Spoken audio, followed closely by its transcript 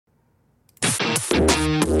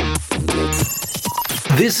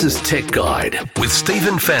This is Tech Guide with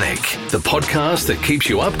Stephen Fennick, the podcast that keeps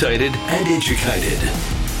you updated and educated.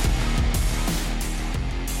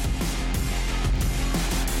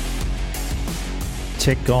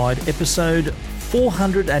 Tech Guide episode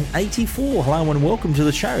 484. Hello and welcome to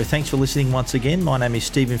the show. Thanks for listening once again. My name is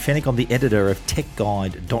Stephen Fennick. I'm the editor of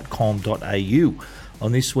techguide.com.au.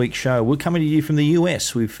 On this week's show, we're coming to you from the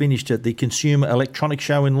US. We've finished at the Consumer Electronics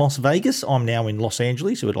Show in Las Vegas. I'm now in Los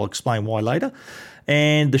Angeles, so I'll explain why later.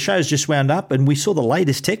 And the show's just wound up, and we saw the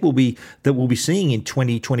latest tech we'll be seeing in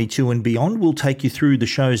 2022 and beyond. We'll take you through the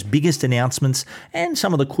show's biggest announcements and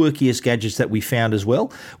some of the quirkiest gadgets that we found as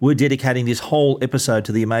well. We're dedicating this whole episode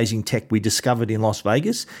to the amazing tech we discovered in Las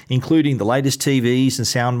Vegas, including the latest TVs and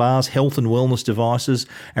soundbars, health and wellness devices,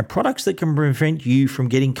 and products that can prevent you from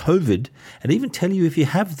getting COVID and even tell you if you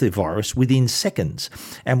have the virus within seconds.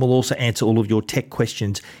 And we'll also answer all of your tech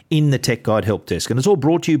questions in the Tech Guide Help Desk. And it's all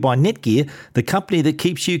brought to you by Netgear, the company that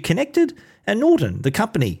keeps you connected, and Norton, the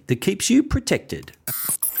company that keeps you protected.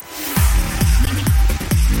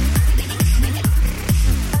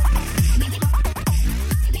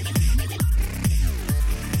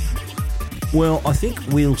 Well, I think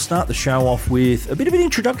we'll start the show off with a bit of an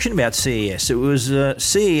introduction about CES. It was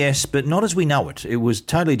CES, but not as we know it. It was a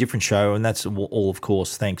totally different show, and that's all, of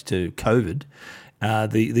course, thanks to COVID.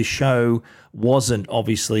 The show wasn't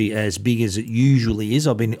obviously as big as it usually is.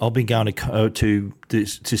 I've been going to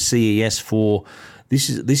CES for this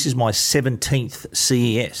is my 17th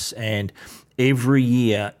CES, and every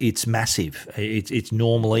year it's massive. It's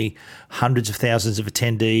normally hundreds of thousands of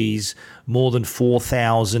attendees, more than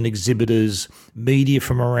 4,000 exhibitors, media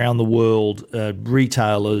from around the world,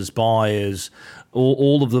 retailers, buyers.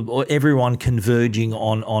 Everyone converging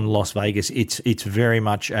on Las Vegas. It's very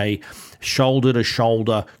much a shoulder to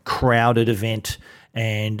shoulder crowded event,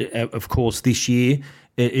 and of course this year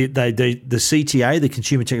the CTA, the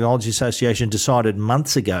Consumer Technology Association, decided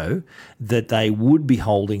months ago that they would be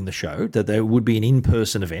holding the show, that there would be an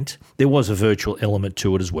in-person event. There was a virtual element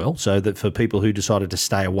to it as well, so that for people who decided to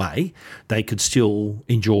stay away, they could still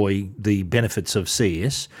enjoy the benefits of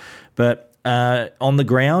CES, but on the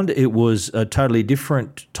ground, it was a totally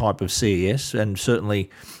different type of CES, and certainly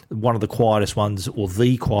one of the quietest ones, or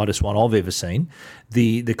the quietest one I've ever seen.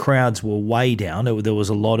 The crowds were way down. There was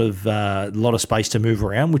a lot of space to move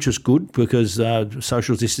around, which was good because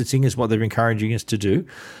social distancing is what they're encouraging us to do.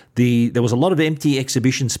 There was a lot of empty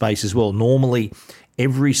exhibition space as well. Normally,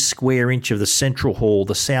 every square inch of the central hall,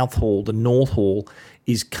 the south hall, the north hall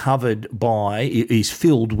is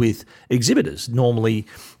filled with exhibitors. Normally,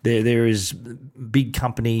 there is big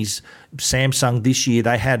companies. Samsung this year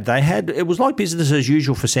they had it was like business as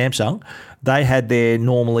usual for Samsung. They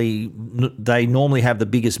normally have the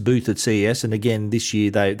biggest booth at CES, and again this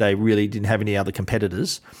year they really didn't have any other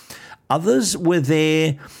competitors. Others were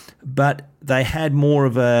there, but they had more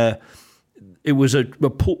of it was a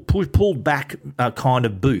pulled back kind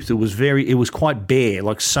of booth. It was quite bare.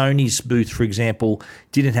 Like Sony's booth, for example,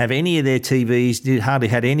 didn't have any of their TVs, hardly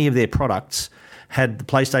had any of their products. Had the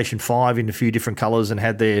PlayStation 5 in a few different colours and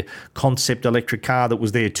had their concept electric car that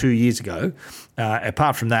was there 2 years ago.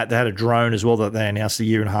 Apart from that, they had a drone as well that they announced a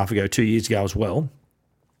year and a half ago, 2 years ago as well.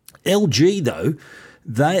 LG though,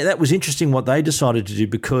 that was interesting what they decided to do,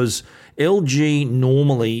 because LG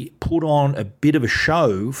normally put on a bit of a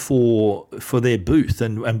show for their booth,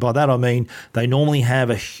 and by that I mean they normally have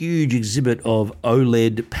a huge exhibit of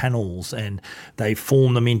OLED panels, and they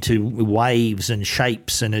form them into waves and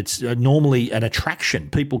shapes, and it's normally an attraction.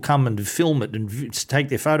 People come and film it and take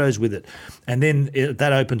their photos with it, and then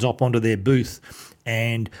that opens up onto their booth,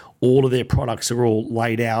 and all of their products are all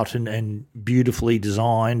laid out and beautifully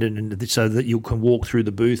designed, and so that you can walk through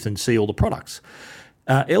the booth and see all the products.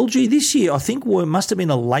 LG this year, I think, must have been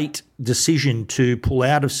a late decision to pull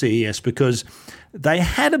out of CES, because they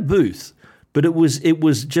had a booth, but it was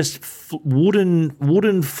just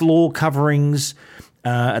wooden floor coverings.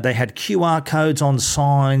 They had QR codes on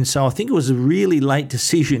signs, so I think it was a really late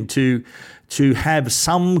decision to have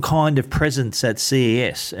some kind of presence at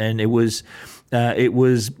CES, and it was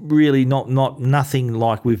really nothing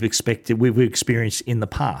like we've experienced in the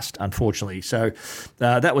past, unfortunately. So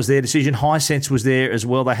that was their decision. Hisense was there as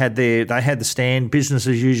well. They had the stand, business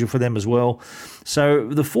as usual for them as well. So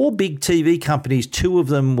the four big TV companies, two of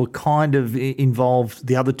them were kind of involved.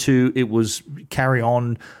 The other two, it was carry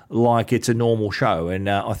on like it's a normal show. And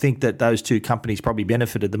I think that those two companies probably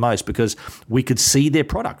benefited the most, because we could see their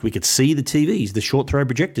product. We could see the TVs, the short throw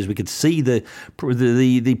projectors. We could see the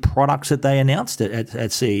products that they announced. announced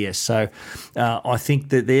at CES. So I think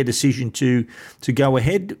that their decision to go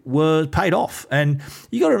ahead was paid off. And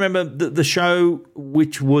you got to remember the show,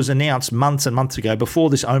 which was announced months and months ago before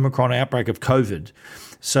this Omicron outbreak of COVID.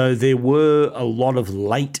 So there were a lot of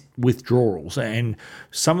late withdrawals, and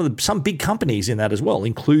some big companies in that as well,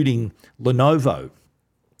 including Lenovo,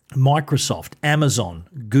 Microsoft, Amazon,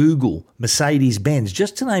 Google, Mercedes-Benz,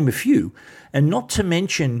 just to name a few, and not to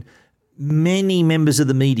mention many members of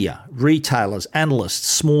the media, retailers, analysts,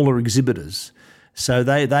 smaller exhibitors. So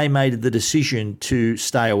they made the decision to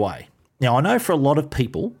stay away. Now, I know for a lot of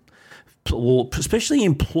people, especially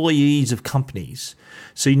employees of companies,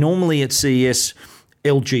 see normally at CES,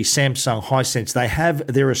 LG, Samsung, Hisense, they have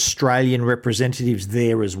their Australian representatives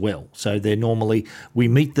there as well. So they're normally, we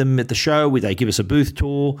meet them at the show, they give us a booth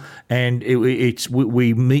tour, and we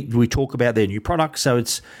talk about their new products. So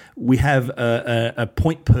we have a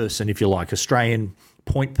point person, if you like, Australian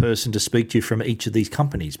point person to speak to from each of these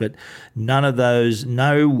companies. But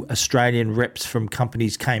no Australian reps from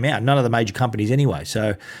companies came out, none of the major companies anyway.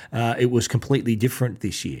 So it was completely different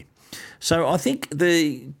this year. So I think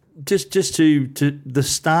Just to the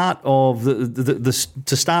start of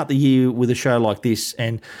to start the year with a show like this,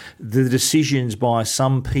 and the decisions by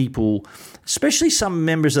some people, especially some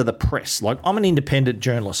members of the press. Like, I'm an independent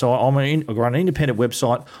journalist, so I run an independent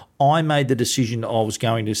website. I made the decision I was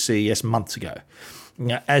going to CES months ago,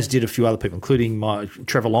 as did a few other people, including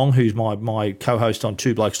Trevor Long, who's my co-host on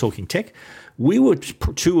Two Blokes Talking Tech. We were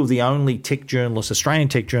two of the only tech journalists, Australian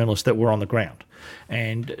tech journalists, that were on the ground.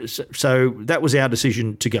 And so that was our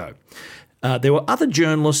decision to go. There were other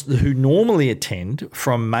journalists who normally attend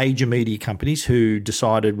from major media companies who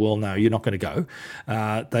decided, well, no, you're not going to go.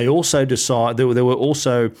 They also decide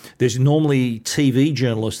there's normally TV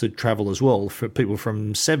journalists that travel as well, for people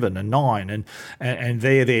from 7 and 9, and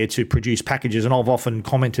they're there to produce packages. And I've often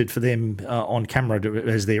commented for them on camera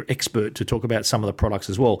as their expert to talk about some of the products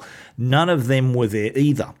as well. None of them were there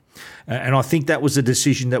either. And I think that was a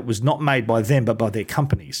decision that was not made by them, but by their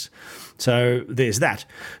companies. So there's that.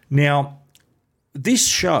 Now, this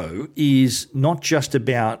show is not just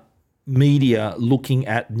about media looking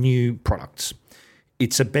at new products.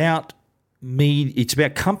 It's about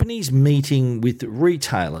companies meeting with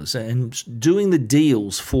retailers and doing the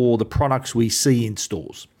deals for the products we see in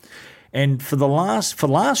stores. And for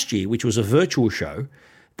last year, which was a virtual show,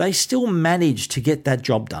 they still managed to get that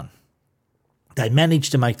job done. They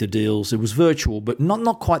managed to make the deals. It was virtual, but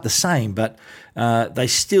not quite the same, but they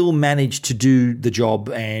still managed to do the job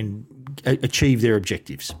and achieve their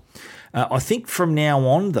objectives. I think from now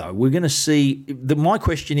on, though, we're going to see my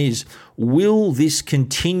question is, will this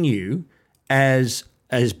continue as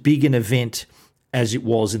big an event as it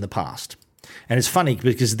was in the past? And it's funny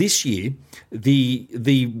because this year,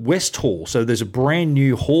 the West Hall, so there's a brand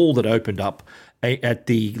new hall that opened up at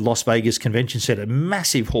the Las Vegas Convention Center,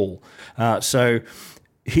 massive hall. So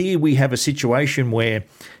here we have a situation where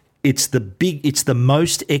it's the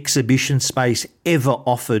most exhibition space ever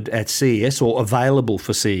offered at CES or available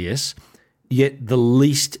for CES, yet the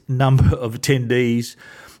least number of attendees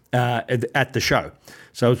at the show.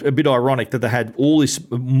 So it's a bit ironic that they had all this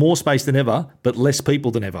more space than ever, but less people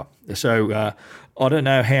than ever. So I don't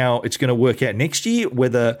know how it's going to work out next year,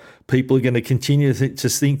 whether people are going to continue to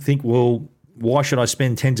think, well, why should I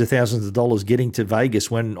spend tens of thousands of dollars getting to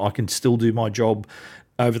Vegas when I can still do my job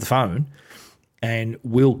over the phone? And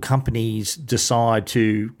will companies decide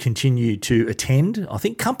to continue to attend? I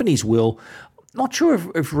think companies will. Not sure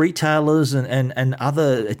if retailers and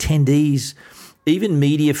other attendees, even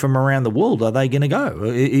media from around the world, are they going to go?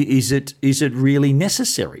 Is it really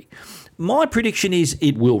necessary? My prediction is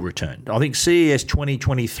it will return. I think CES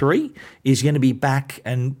 2023 is going to be back,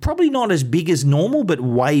 and probably not as big as normal, but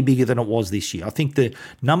way bigger than it was this year. I think the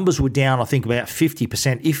numbers were down, about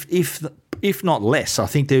 50%, if not less. I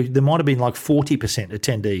think there might have been like 40%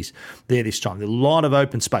 attendees there this time. There's a lot of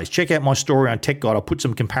open space. Check out my story on Tech Guide. I'll put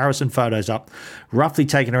some comparison photos up, roughly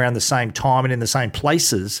taken around the same time and in the same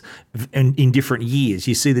places in different years.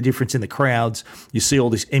 You see the difference in the crowds. You see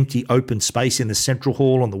all this empty open space in the Central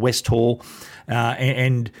Hall and the West Hall,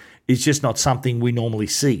 and it's just not something we normally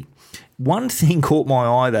see. One thing caught my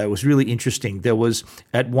eye, though, was really interesting. There was,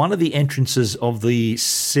 at one of the entrances of the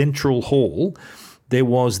Central Hall, there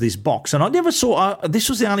was this box, and I never saw, this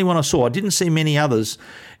was the only one I saw. I didn't see many others.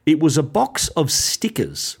 It was a box of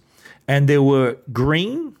stickers, and there were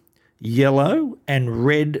green, yellow, and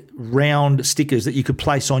red round stickers that you could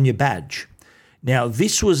place on your badge. Now,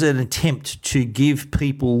 this was an attempt to give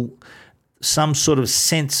people some sort of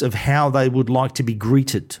sense of how they would like to be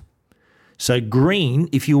greeted. So green,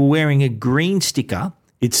 if you were wearing a green sticker,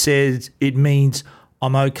 it means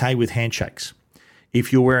I'm okay with handshakes.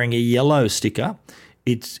 If you're wearing a yellow sticker,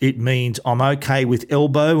 it means I'm okay with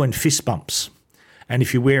elbow and fist bumps. And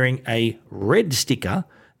if you're wearing a red sticker,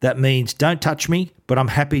 that means don't touch me, but I'm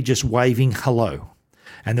happy just waving hello.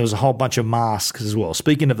 And there was a whole bunch of masks as well.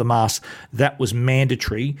 Speaking of the masks, that was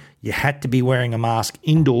mandatory. You had to be wearing a mask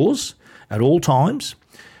indoors at all times.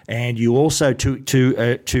 And you also,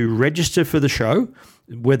 to register for the show,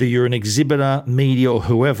 whether you're an exhibitor, media, or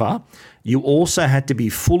whoever, you also had to be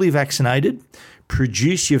fully vaccinated,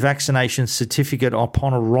 produce your vaccination certificate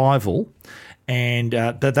upon arrival, and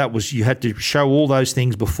that was, you had to show all those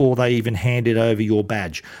things before they even handed over your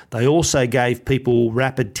badge. They also gave people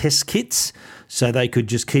rapid test kits so they could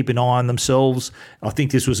just keep an eye on themselves. I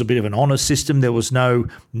think this was a bit of an honour system. There was no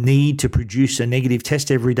need to produce a negative test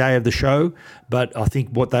every day of the show, but I think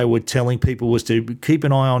what they were telling people was to keep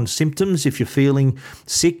an eye on symptoms. If you're feeling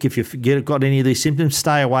sick, if you've got any of these symptoms,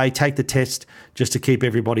 stay away, take the test just to keep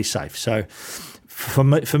everybody safe. So for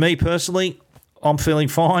me personally, I'm feeling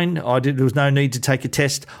fine. There was no need to take a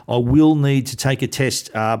test. I will need to take a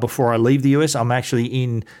test before I leave the US. I'm actually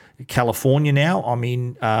in California now. I'm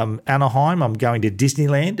in Anaheim. I'm going to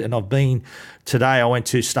Disneyland, and I've been today. I went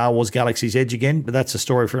to Star Wars Galaxy's Edge again, but that's a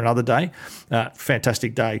story for another day.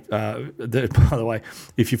 Fantastic day. By the way,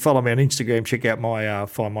 if you follow me on Instagram, check out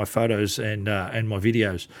find my photos and my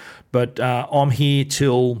videos. But I'm here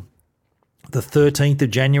till the 13th of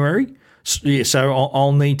January. So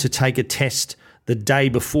I'll need to take a test the day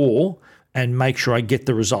before and make sure I get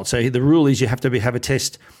the results. So the rule is you have to have a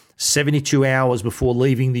test 72 hours before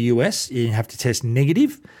leaving the US. You have to test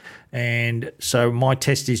negative. And so my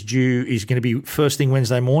test is going to be first thing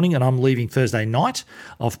Wednesday morning, and I'm leaving Thursday night.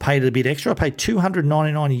 I've paid a bit extra. I paid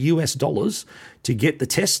 $299 to get the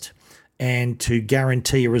test and to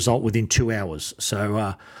guarantee a result within 2 hours.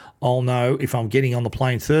 So I'll know if I'm getting on the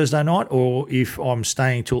plane Thursday night or if I'm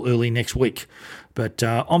staying till early next week. But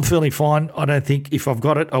I'm feeling fine. I don't think if I've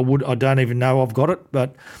got it, I don't even know I've got it.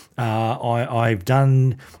 But I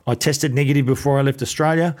tested negative before I left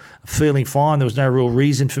Australia. Feeling fine. There was no real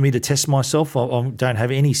reason for me to test myself. I don't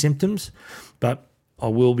have any symptoms, but I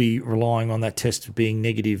will be relying on that test being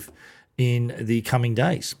negative in the coming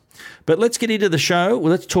days. But let's get into the show.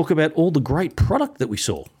 Well, let's talk about all the great product that we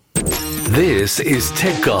saw. This is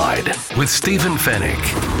Tech Guide with Stephen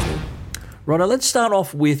Fennick. Right, let's start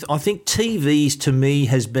off with, I think TVs to me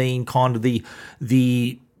has been kind of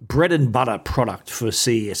the bread and butter product for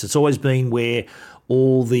CES. It's always been where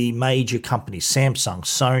all the major companies, Samsung,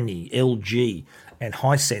 Sony, LG, and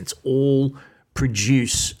Hisense, all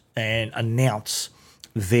produce and announce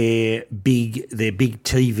their big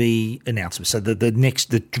TV announcements. So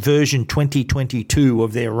the version 2022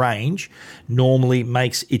 of their range normally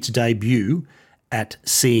makes its debut at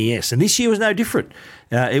CES, and this year was no different.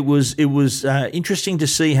 It was interesting to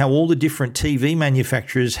see how all the different TV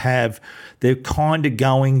manufacturers they're kind of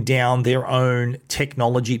going down their own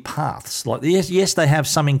technology paths. Like yes, they have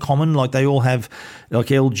some in common. Like they all have, like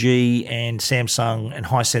LG and Samsung and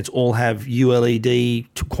Hisense all have ULED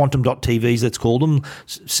quantum dot TVs. Let's call them.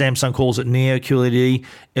 Samsung calls it Neo QLED.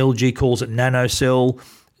 LG calls it NanoCell.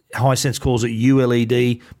 Hisense calls it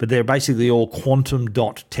ULED, but they're basically all quantum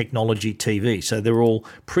dot technology TV. So they're all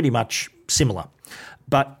pretty much similar.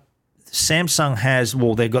 But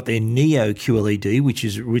Samsung they've got their Neo QLED,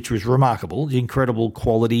 which was remarkable, the incredible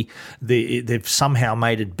quality. They've somehow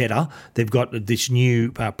made it better. They've got this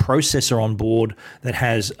new processor on board that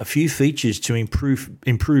has a few features to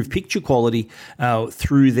improve picture quality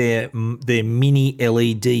through their mini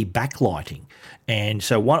LED backlighting. And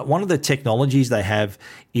so one of the technologies they have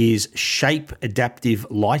is shape adaptive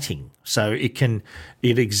lighting. So the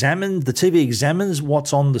TV examines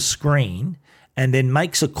what's on the screen and then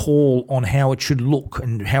makes a call on how it should look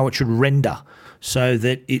and how it should render so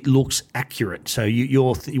that it looks accurate. So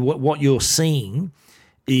what you're seeing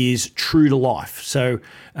is true to life. So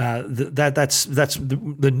that's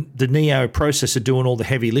the Neo processor doing all the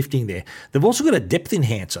heavy lifting there. They've also got a depth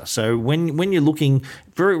enhancer. So when you're looking,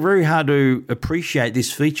 very, very hard to appreciate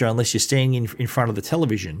this feature unless you're standing in front of the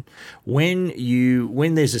television. When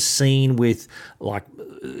there's a scene with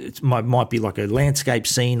it might be like a landscape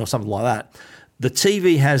scene or something like that, the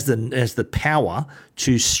TV has the power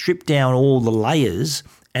to strip down all the layers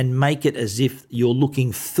and make it as if you're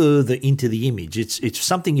looking further into the image. It's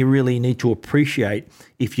something you really need to appreciate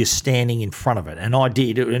if you're standing in front of it. And I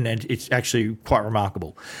did, and it's actually quite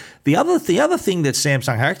remarkable. The other thing that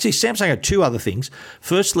Samsung had two other things.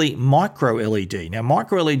 Firstly, micro LED. Now,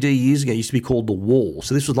 micro LED years ago used to be called the wall.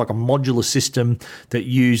 So this was like a modular system that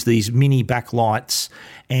used these mini backlights.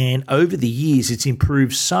 And over the years, it's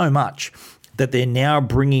improved so much that they're now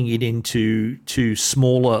bringing it into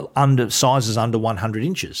smaller sizes under 100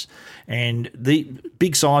 inches. And the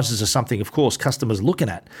big sizes are something, of course, customers looking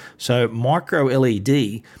at. So micro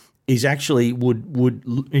LED is actually would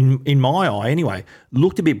in my eye anyway,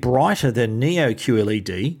 looked a bit brighter than Neo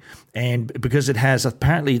QLED, and because it has the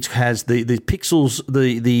pixels,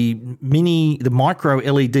 the micro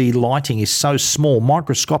LED lighting is so small,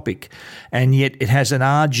 microscopic, and yet it has an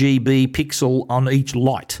RGB pixel on each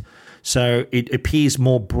light. So it appears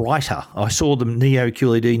more brighter. I saw the Neo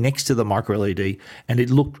QLED next to the micro LED, and it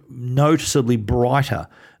looked noticeably brighter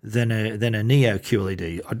than a Neo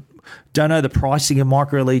QLED. I don't know the pricing of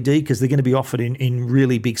micro LED because they're going to be offered in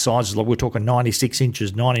really big sizes. Like we're talking 96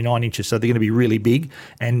 inches, 99 inches. So they're going to be really big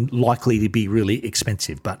and likely to be really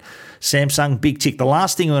expensive. But Samsung, big tick. The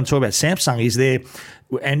last thing I'm going to talk about Samsung is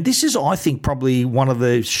and this is, I think, probably one of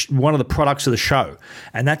the products of the show,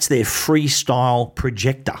 and that's their Freestyle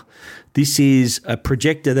projector. This is a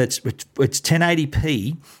projector it's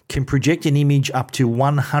 1080p, can project an image up to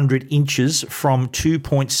 100 inches from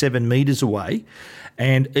 2.7 meters away.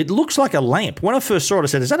 And it looks like a lamp. When I first saw it, I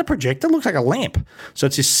said, is that a projector? It looks like a lamp. So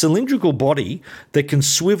it's this cylindrical body that can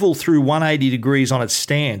swivel through 180 degrees on its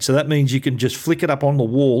stand. So that means you can just flick it up on the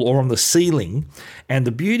wall or on the ceiling. And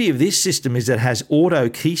the beauty of this system is that it has auto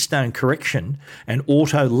keystone correction and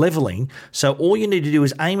auto leveling. So all you need to do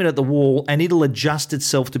is aim it at the wall and it'll adjust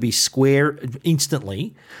itself to be square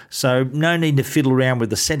instantly. So no need to fiddle around with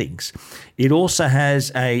the settings. It also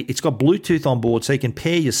has it's got Bluetooth on board, so you can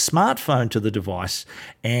pair your smartphone to the device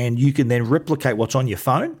and you can then replicate what's on your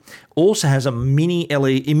phone. Also has a mini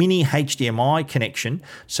HDMI connection,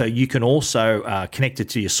 so you can also connect it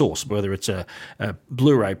to your source, whether it's a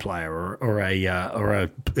Blu-ray player or a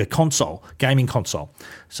console, gaming console.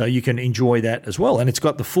 So you can enjoy that as well. And it's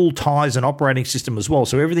got the full Tizen operating system as well.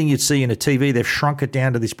 So everything you'd see in a TV, they've shrunk it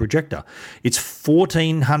down to this projector. It's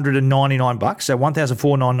 $1,499, so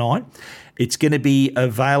 $1,499. It's going to be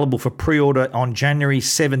available for pre-order on January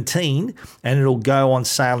 17, and it'll go on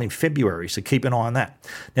sale in February. So keep an eye on that.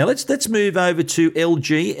 Now let's move over to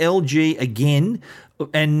LG. LG again,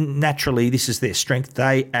 and naturally this is their strength.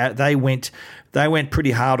 They went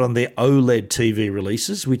pretty hard on their OLED TV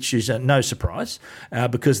releases, which is no surprise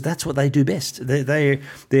because that's what they do best. Their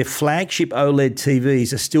flagship OLED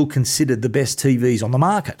TVs are still considered the best TVs on the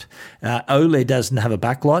market. OLED doesn't have a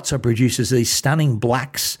backlight, so it produces these stunning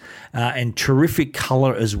blacks and terrific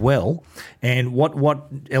color as well. And what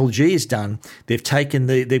LG has done, they've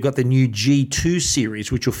got the new G2 series,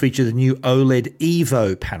 which will feature the new OLED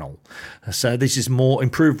Evo panel. So this is more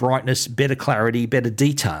improved brightness, better clarity, better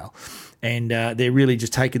detail. And they're really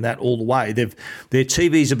just taking that all the way. Their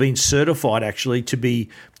TVs have been certified actually to be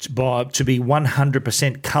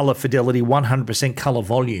 100% color fidelity, 100% color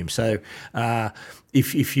volume. So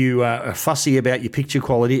if you are fussy about your picture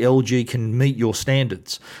quality, LG can meet your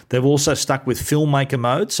standards. They've also stuck with filmmaker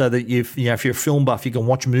mode, so that if you're a film buff, you can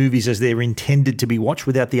watch movies as they're intended to be watched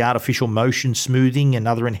without the artificial motion smoothing and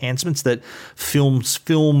other enhancements that film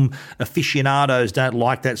aficionados don't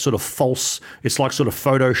like. That sort of false. It's like sort of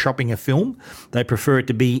photoshopping a film. They prefer it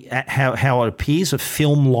to be how it appears, a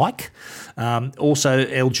film-like. Also,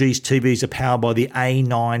 LG's TVs are powered by the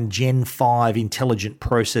A9 Gen 5 intelligent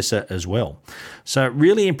processor as well. So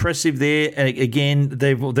really impressive there. Again,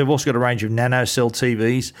 they've also got a range of nanocell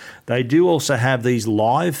TVs. They do also have these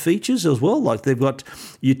live features as well. Like they've got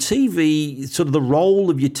your TV, sort of the role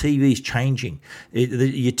of your TV is changing.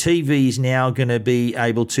 Your TV is now going to be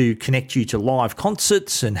able to connect you to live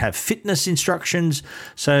concerts and have fitness instructions.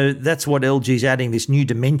 So that's what LG's adding, this new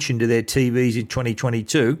dimension to their TVs in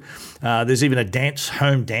 2022. There's even a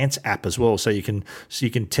home dance app as well, so you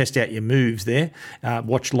can test out your moves there,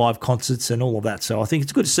 watch live concerts and all of that. So I think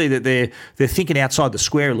it's good to see that they're thinking outside the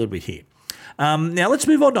square a little bit here. Now let's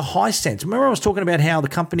move on to Hisense. Remember I was talking about how the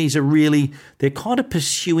companies they're kind of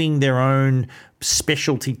pursuing their own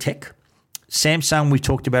specialty tech. Samsung we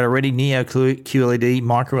talked about already, Neo QLED,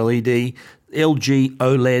 Micro LED, LG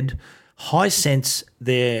OLED. Hisense,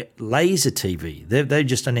 their laser TV, they've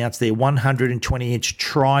just announced their 120-inch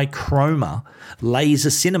Trichroma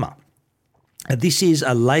laser cinema. This is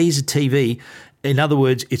a laser TV. In other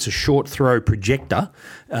words, it's a short throw projector,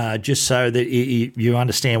 just so that you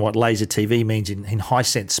understand what laser TV means in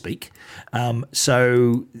Hisense speak.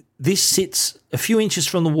 So this sits a few inches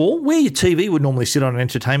from the wall, where your TV would normally sit on an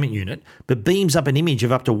entertainment unit, but beams up an image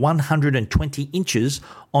of up to 120 inches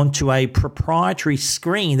onto a proprietary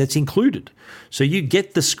screen that's included. So you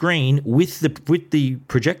get the screen with the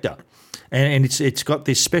projector. And it's got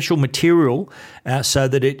this special material so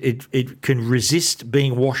that it can resist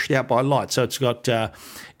being washed out by light. So it's got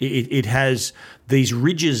it has these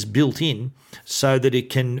ridges built in so that it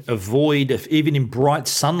can avoid, if even in bright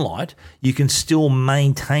sunlight, you can still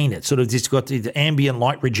maintain it. Sort of, it's got the ambient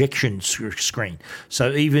light rejection screen.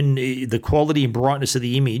 So even the quality and brightness of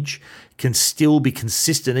the image can still be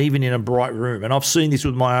consistent even in a bright room. And I've seen this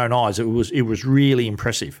with my own eyes. It was really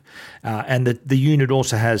impressive. And the unit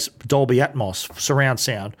also has Dolby Atmos, surround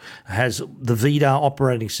sound, has the VIDAA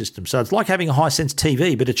operating system. So it's like having a Hisense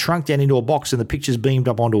TV, but it's shrunk down into a box and the picture's beamed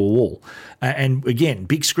up onto a wall. And again,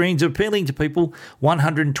 big screens are appealing to people,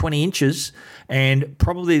 120 inches, and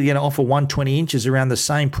probably they're going to offer 120 inches around the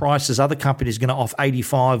same price as other companies are going to offer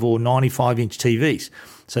 85 or 95 inch TVs.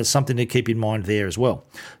 So it's something to keep in mind there as well.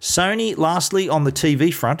 Sony, lastly, on the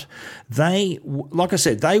TV front, they, like I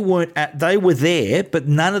said, they were there, but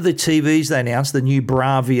none of the TVs they announced, the new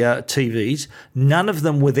Bravia TVs, none of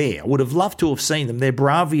them were there. I would have loved to have seen them. Their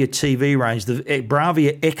Bravia TV range, the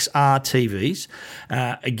Bravia XR TVs,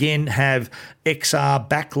 again, have XR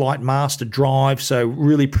backlight master drive, so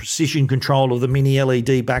really precision control of the mini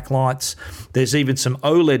LED backlights. There's even some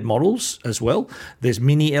OLED models as well. There's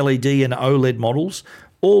mini LED and OLED models.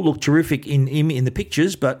 All look terrific in the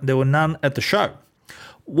pictures, but there were none at the show.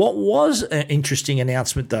 What was an interesting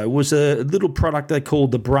announcement, though, was a little product they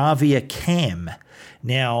called the Bravia Cam.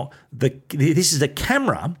 Now, this is a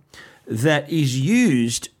camera that is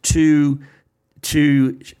used to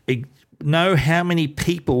know how many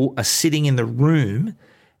people are sitting in the room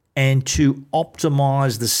and to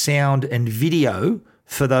optimize the sound and video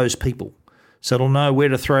for those people. So it'll know where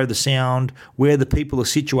to throw the sound, where the people are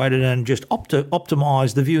situated, and just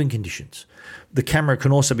optimize the viewing conditions. The camera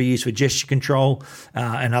can also be used for gesture control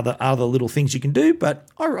and other little things you can do, but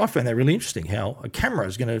I found that really interesting, how a camera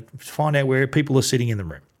is going to find out where people are sitting in the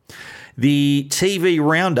room. The TV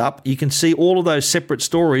roundup, you can see all of those separate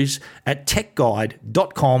stories at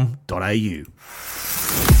techguide.com.au.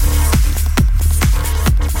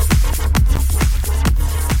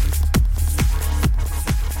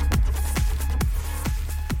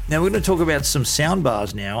 Now we're going to talk about some sound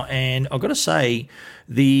bars now, and I've got to say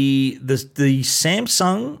the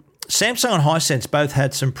Samsung and Hisense both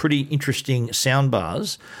had some pretty interesting sound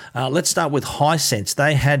bars. Let's start with Hisense.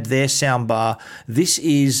 They had their sound bar. This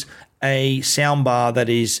is a sound bar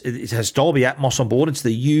it has Dolby Atmos on board. It's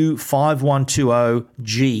the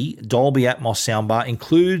U5120G Dolby Atmos sound bar.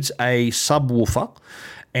 Includes a subwoofer.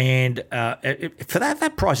 And for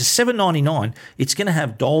that price, it's $799. It's going to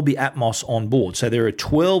have Dolby Atmos on board. So there are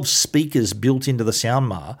 12 speakers built into the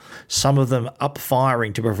soundbar, some of them up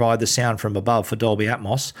firing to provide the sound from above for Dolby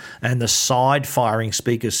Atmos, and the side firing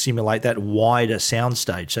speakers simulate that wider sound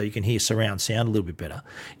stage so you can hear surround sound a little bit better.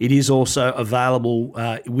 It is also available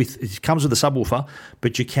it comes with a subwoofer,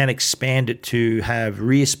 but you can expand it to have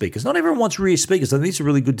rear speakers. Not everyone wants rear speakers. I think it's a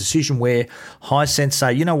really good decision where Hisense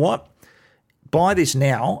say, you know what? Buy this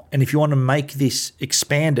now, and if you want to make this,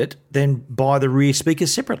 expand it, then buy the rear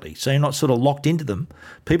speakers separately. So you're not sort of locked into them.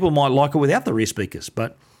 People might like it without the rear speakers,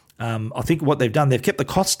 but I think what they've done, they've kept the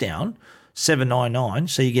cost down, $799.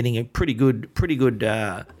 So you're getting a pretty good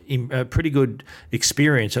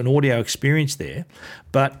experience, an audio experience there.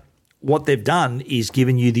 But what they've done is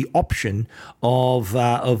given you the option of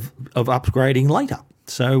upgrading later.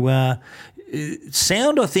 So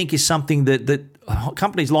sound, I think, is something that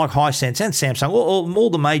companies like Hisense and Samsung, all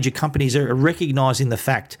the major companies are recognizing the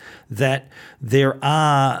fact that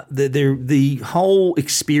the whole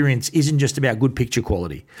experience isn't just about good picture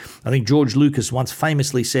quality. I think George Lucas once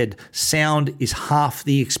famously said, sound is half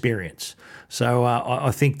the experience. So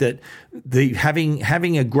I think that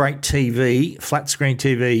having a great TV, flat screen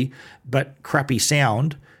TV, but crappy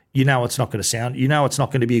sound, it's not going to sound, it's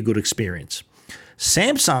not going to be a good experience.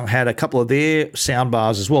 Samsung had a couple of their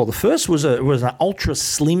soundbars as well. The first was an ultra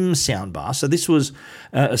slim soundbar. So this was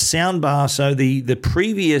a soundbar. So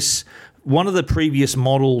one of the previous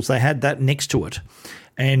models, they had that next to it,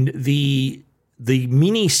 and the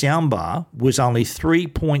mini soundbar was only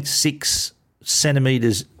 3.6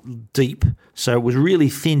 centimeters deep. So it was really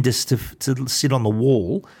thin just to sit on the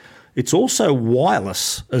wall. It's also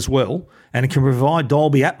wireless as well, and it can provide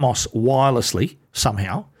Dolby Atmos wirelessly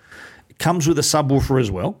somehow. Comes with a subwoofer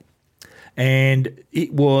as well, and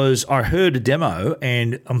I heard a demo,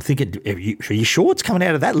 and I'm thinking, are you sure it's coming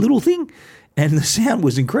out of that little thing? And the sound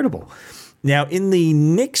was incredible. Now, in the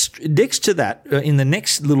next to that, in the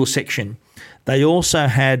next little section, they also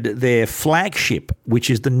had their flagship,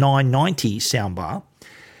 which is the 990 soundbar,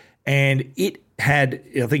 and it had,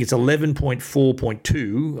 I think it's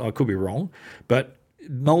 11.4.2, I could be wrong, but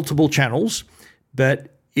multiple channels,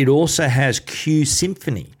 but it also has Q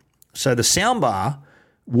Symphony. So the soundbar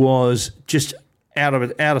was just out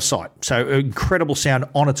of sight. So incredible sound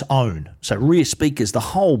on its own. So rear speakers, the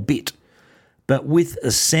whole bit. But with a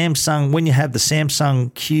Samsung, when you have the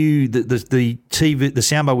Samsung Q, the TV, the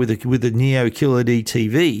soundbar with the Neo QLED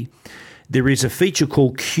TV, there is a feature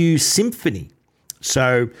called Q Symphony.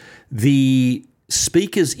 So the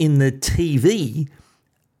speakers in the TV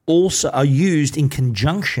also are used in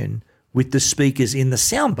conjunction with the speakers in the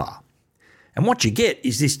soundbar. And what you get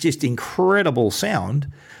is this just incredible sound.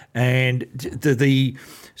 And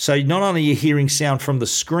so not only are you hearing sound from the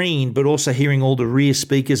screen, but also hearing all the rear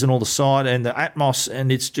speakers and all the side and the Atmos,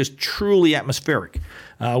 and it's just truly atmospheric.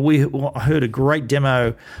 We heard a great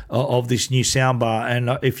demo of this new soundbar,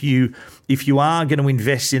 and if you are going to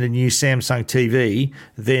invest in a new Samsung TV,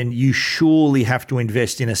 then you surely have to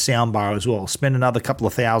invest in a soundbar as well. Spend another couple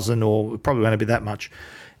of $1,000, or probably won't be that much,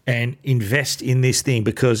 and invest in this thing,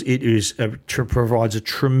 because it is provides a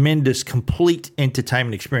tremendous, complete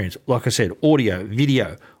entertainment experience. Like I said, audio,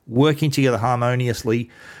 video, working together harmoniously.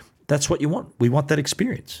 That's what you want. We want that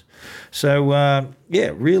experience. So,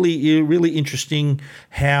 really interesting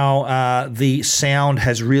how the sound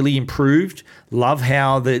has really improved. Love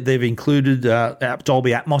how they've included Dolby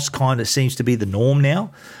Atmos, kind of seems to be the norm now.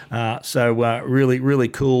 Really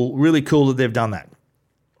cool. Really cool that they've done that.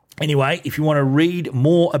 Anyway, if you want to read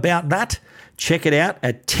more about that, check it out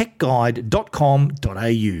at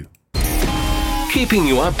techguide.com.au. Keeping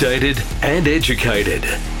you updated and educated.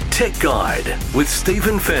 Tech Guide with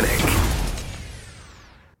Stephen Fenech.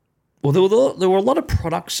 Well, there were a lot of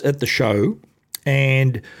products at the show,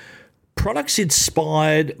 and products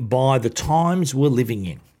inspired by the times we're living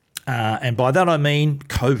in. And by that I mean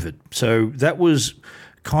COVID. So that was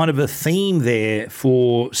kind of a theme there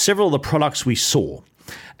for several of the products we saw.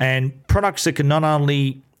 And products that can not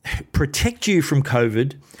only protect you from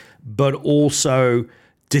COVID, but also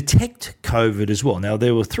detect COVID as well. Now,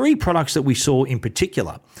 there were 3 products that we saw in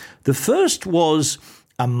particular. The first was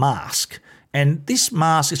a mask. And this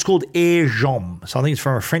mask, it's called Air Jomme. So I think it's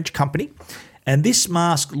from a French company. And this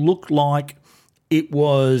mask looked like it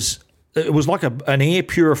was like an air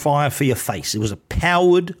purifier for your face. It was a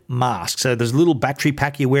powered mask. So there's a little battery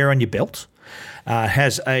pack you wear on your belt.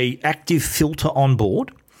 Has a active filter on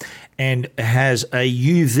board, and has a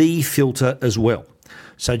UV filter as well.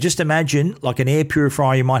 So just imagine like an air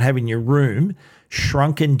purifier you might have in your room,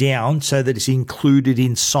 shrunken down so that it's included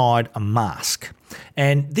inside a mask.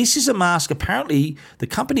 And this is a mask, apparently the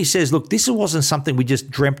company says, look, this wasn't something we just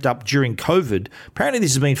dreamt up during COVID. Apparently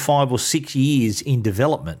this has been 5 or 6 years in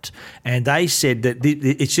development. And they said that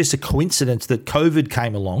it's just a coincidence that COVID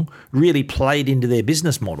came along, really played into their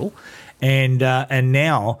business model. And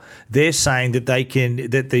now they're saying that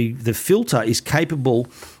the filter is capable,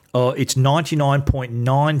 it's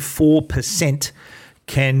 99.94%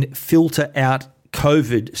 can filter out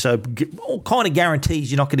COVID. So kind of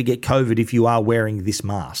guarantees you're not going to get COVID if you are wearing this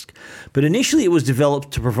mask. But initially it was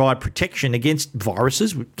developed to provide protection against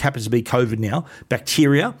viruses, which happens to be COVID now,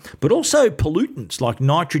 bacteria, but also pollutants like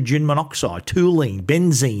nitrogen monoxide, toluene,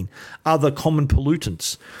 benzene, other common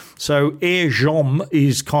pollutants. So Air Jomme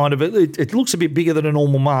is kind of, it looks a bit bigger than a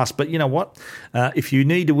normal mask, but you know what? If you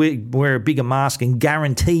need to wear a bigger mask and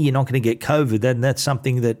guarantee you're not going to get COVID, then that's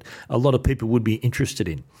something that a lot of people would be interested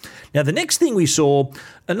in. Now, the next thing we saw,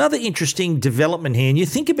 another interesting development here, and you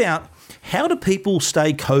think about how do people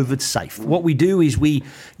stay COVID safe? What we do is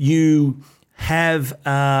you have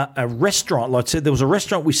a restaurant. Like I said, there was a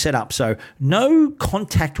restaurant we set up, so no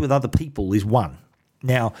contact with other people is one.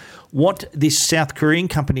 Now, what this South Korean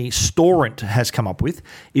company Storant has come up with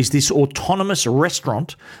is this autonomous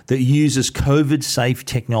restaurant that uses COVID-safe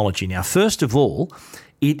technology. Now, first of all,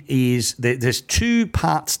 there's 2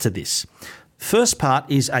 parts to this. First part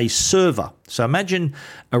is a server. So imagine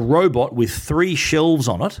a robot with 3 shelves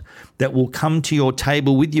on it that will come to your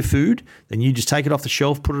table with your food. Then you just take it off the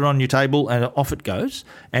shelf, put it on your table, and off it goes.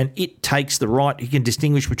 And it takes you can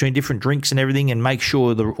distinguish between different drinks and everything and make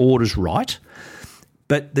sure the order's right.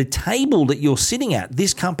 But the table that you're sitting at,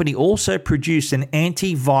 this company also produced an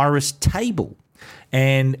antivirus table.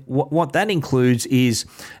 And what that includes is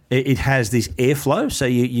it has this airflow. So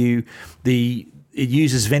it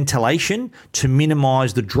uses ventilation to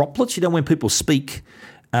minimize the droplets. You know, when people speak,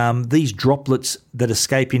 these droplets that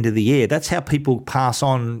escape into the air, that's how people pass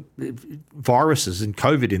on viruses and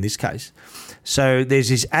COVID in this case. So there's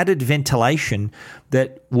this added ventilation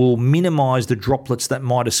that will minimize the droplets that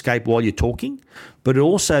might escape while you're talking, but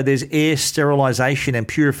also there's air sterilization and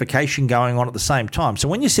purification going on at the same time. So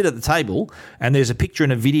when you sit at the table, and there's a picture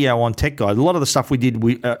and a video on Tech Guide, a lot of the stuff we did,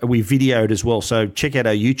 we videoed as well. So check out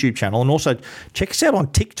our YouTube channel, and also check us out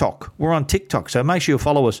on TikTok. We're on TikTok, so make sure you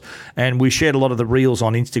follow us. And we shared a lot of the reels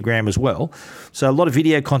on Instagram as well. So a lot of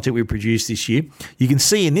video content we produced this year. You can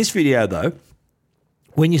see in this video, though,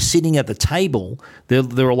 when you're sitting at the table,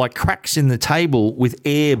 there are like cracks in the table with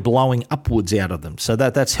air blowing upwards out of them. So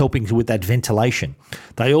that's helping with that ventilation.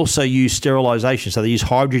 They also use sterilization. So they use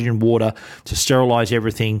hydrogen water to sterilize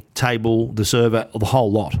everything, table, the server, the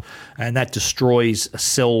whole lot. And that destroys a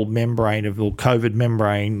cell membrane of the COVID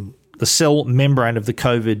membrane, the cell membrane of the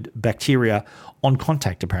COVID bacteria on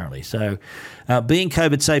contact, apparently. So being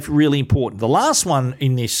COVID safe, really important. The last one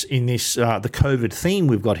in this the COVID theme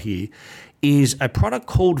we've got here is a product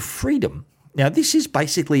called Freedom. Now, this is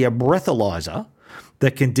basically a breathalyzer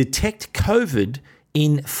that can detect COVID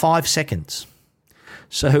in 5 seconds.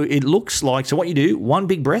 So it looks like, so what you do, one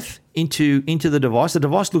big breath into the device. The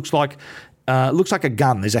device looks like a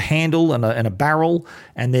gun. There's a handle and a barrel,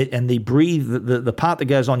 and the part that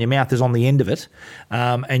goes on your mouth is on the end of it,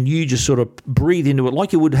 and you just sort of breathe into it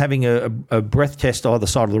like you would having a breath test either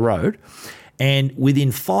side of the road. And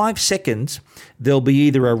within 5 seconds, there'll be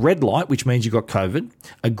either a red light, which means you've got COVID,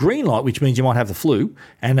 a green light, which means you might have the flu,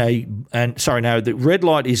 the red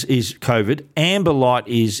light is COVID, amber light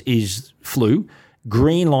is flu,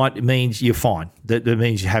 green light means you're fine. That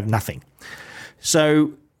means you have nothing.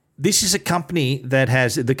 So this is a company that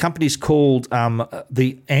has, the company's called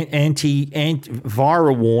the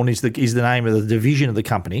ViraWarn is the name of the division of the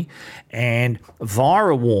company, and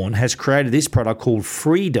ViraWarn has created this product called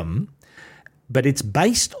Freedom. But it's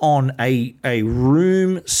based on a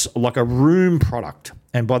room product,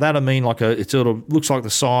 and by that I mean it sort of looks like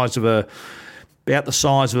about half the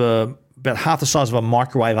size of a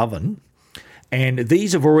microwave oven, and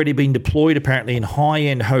these have already been deployed apparently in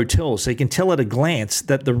high-end hotels, so you can tell at a glance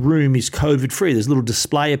that the room is COVID-free. There's a little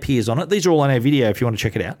display appears on it. These are all on our video if you want to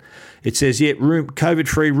check it out. It says, room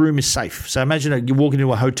COVID-free, room is safe. So imagine you walk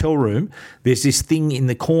into a hotel room, there's this thing in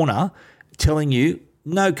the corner telling you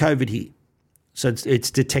no COVID here. So it's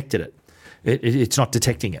detected it. It's not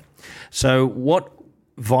detecting it. So what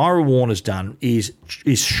ViraWarn has done is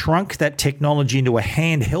shrunk that technology into a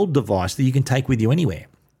handheld device that you can take with you anywhere.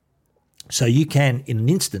 So you can, in an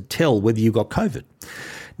instant, tell whether you've got COVID.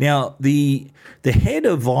 Now, the head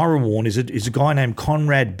of ViraWarn is a guy named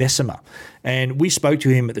Conrad Bessemer, and we spoke to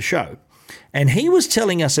him at the show. And he was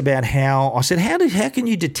telling us about how, I said, how can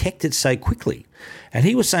you detect it so quickly? And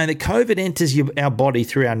he was saying that COVID enters our body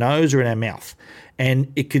through our nose or in our mouth.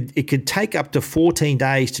 And it could take up to 14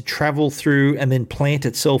 days to travel through and then plant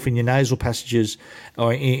itself in your nasal passages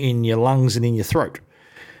or in your lungs and in your throat.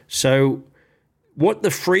 So what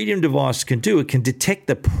the Freedom device can do, it can detect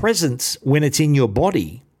the presence when it's in your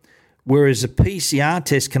body, whereas a PCR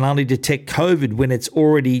test can only detect COVID when it's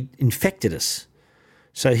already infected us.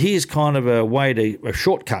 So here's kind of a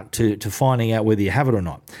shortcut to finding out whether you have it or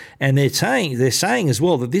not. And they're saying as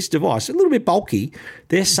well that this device, a little bit bulky,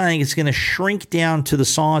 they're saying it's going to shrink down to the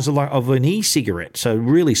size of an e-cigarette, so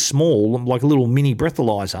really small, like a little mini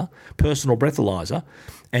breathalyzer, personal breathalyzer,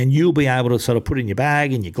 and you'll be able to sort of put it in your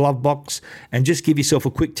bag, in your glove box, and just give yourself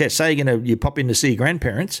a quick test. Say you pop in to see your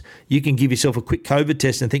grandparents, you can give yourself a quick COVID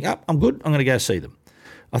test and think, I'm good, I'm going to go see them.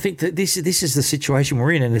 I think that this is the situation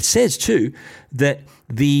we're in. And it says, too, that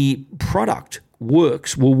the product will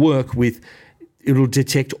work with, it'll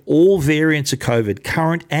detect all variants of COVID,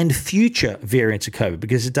 current and future variants of COVID,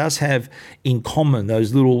 because it does have in common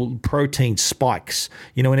those little protein spikes.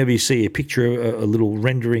 You know, whenever you see a picture, a little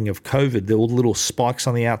rendering of COVID, all the little spikes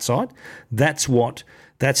on the outside, that's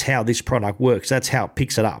how this product works. That's how it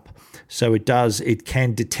picks it up. So it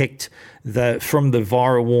can detect from the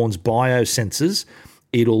ViraWarn's biosensors,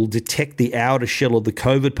 it'll detect the outer shell of the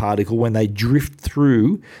COVID particle when they drift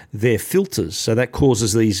through their filters. So that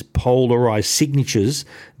causes these polarized signatures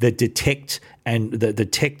that detect and that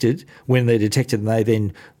detected when they're detected,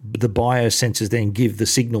 and the biosensors then give the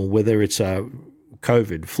signal whether it's a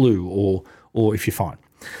COVID, flu, or if you're fine.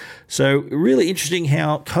 So really interesting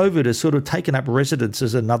how COVID has sort of taken up residence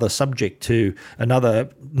as another subject to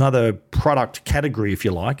another product category, if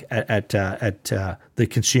you like, at the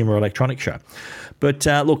Consumer Electronics Show. But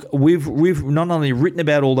look, we've not only written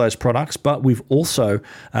about all those products, but we've also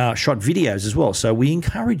shot videos as well. So we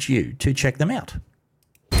encourage you to check them out.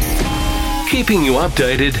 Keeping you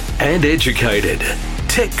updated and educated.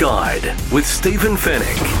 Tech Guide with Stephen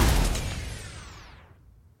Fennick.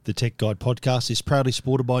 The Tech Guide podcast is proudly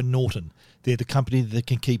supported by Norton. They're the company that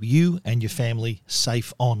can keep you and your family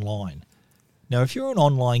safe online. Now, if you're an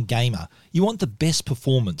online gamer, you want the best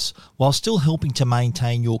performance while still helping to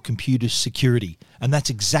maintain your computer's security, and that's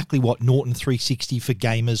exactly what Norton 360 for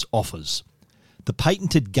Gamers offers. The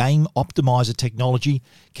patented Game Optimizer technology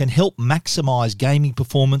can help maximize gaming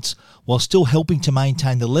performance while still helping to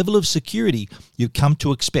maintain the level of security you've come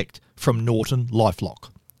to expect from Norton LifeLock.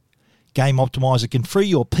 Game Optimizer can free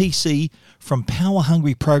your PC from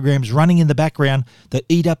power-hungry programs running in the background that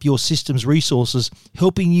eat up your system's resources,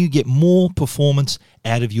 helping you get more performance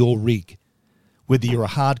out of your rig. Whether you're a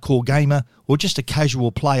hardcore gamer or just a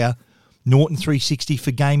casual player, Norton 360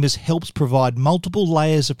 for Gamers helps provide multiple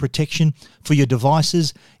layers of protection for your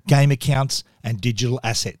devices, game accounts, and digital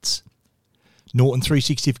assets. Norton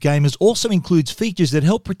 360 for Gamers also includes features that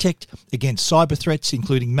help protect against cyber threats,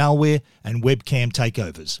 including malware and webcam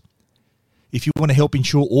takeovers. If you want to help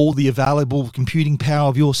ensure all the available computing power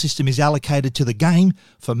of your system is allocated to the game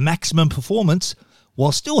for maximum performance,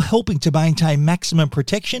 while still helping to maintain maximum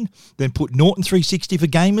protection, then put Norton 360 for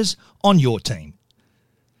Gamers on your team.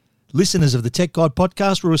 Listeners of the Tech Guide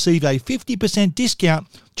podcast will receive a 50% discount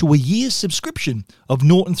to a year's subscription of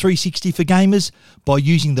Norton 360 for Gamers by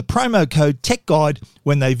using the promo code TechGuide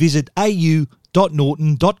when they visit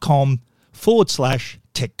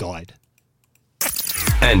au.norton.com/TechGuide.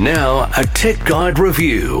 And now, a Tech Guide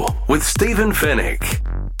review with Stephen Fennick.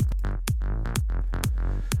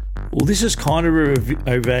 Well, this is kind of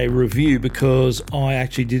a review because I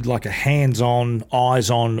actually did like a hands-on,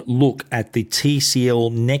 eyes-on look at the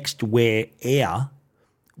TCL NextWear Air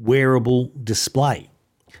wearable display.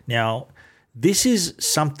 Now, this is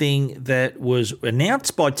something that was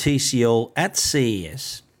announced by TCL at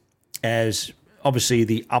CES as obviously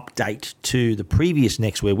the update to the previous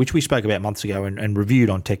NextWear, which we spoke about months ago and reviewed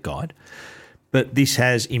on Tech Guide. But this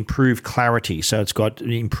has improved clarity. So it's got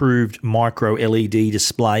improved micro LED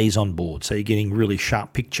displays on board. So you're getting really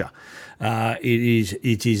sharp picture.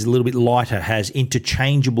 It is a little bit lighter, has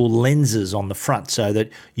interchangeable lenses on the front so that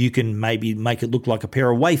you can maybe make it look like a pair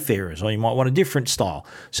of Wayfarers, or you might want a different style.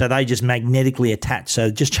 So they just magnetically attach. So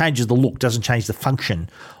it just changes the look, doesn't change the function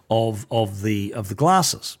of the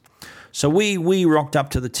glasses. So we rocked up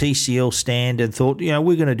to the TCL stand and thought, we're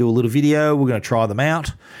going to do a little video. We're going to try them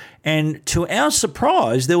out. And to our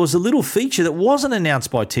surprise, there was a little feature that wasn't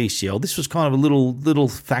announced by TCL. This was kind of a little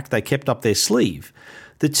fact they kept up their sleeve.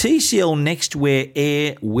 The TCL NextWear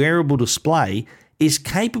Air wearable display is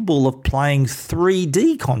capable of playing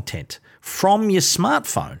 3D content from your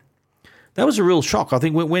smartphone. That was a real shock. I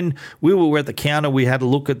think when we were at the counter, we had a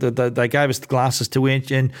look at they gave us the glasses to wear,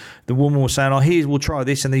 and the woman was saying, here, we'll try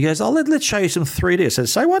this. And he goes, let's show you some 3D. I said,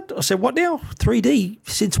 say what? I said, what now? 3D?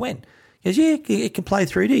 Since when? He goes, yeah, it can play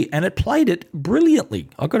 3D. And it played it brilliantly.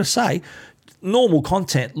 I've got to say, normal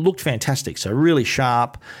content looked fantastic. So really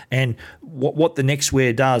sharp. And what the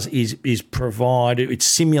NextWear does is provide, it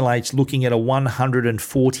simulates looking at a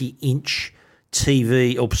 140-inch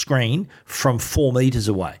TV or screen from 4 meters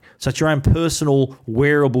away. So it's your own personal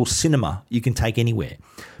wearable cinema you can take anywhere.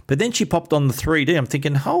 But then she popped on the 3D. I'm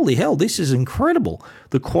thinking, holy hell, this is incredible.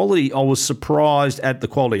 The quality, I was surprised at the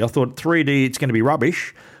quality. I thought 3D, it's going to be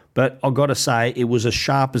rubbish. But I've got to say, it was as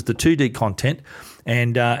sharp as the 2D content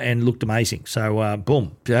and looked amazing. So,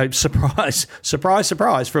 boom. Surprise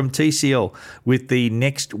from TCL with the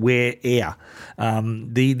NextWear Air.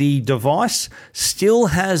 The device still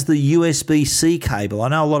has the USB-C cable. I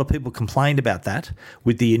know a lot of people complained about that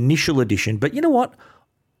with the initial edition. But you know what?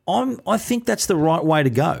 I think that's the right way to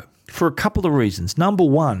go for a couple of reasons. Number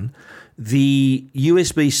one, the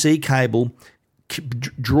USB-C cable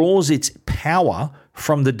draws its power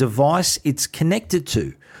from the device it's connected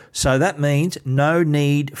to. So that means no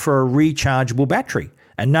need for a rechargeable battery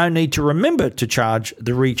and no need to remember to charge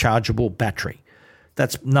the rechargeable battery.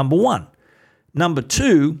 That's number one. Number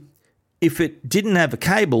two, if it didn't have a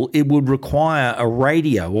cable, it would require a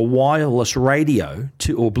radio, a wireless radio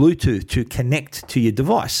or Bluetooth to connect to your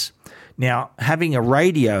device. Now, having a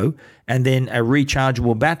radio and then a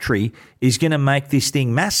rechargeable battery is going to make this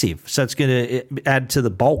thing massive. So it's going to add to the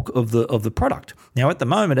bulk of the product. Now, at the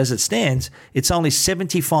moment, as it stands, it's only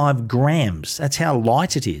 75 grams. That's how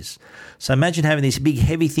light it is. So imagine having this big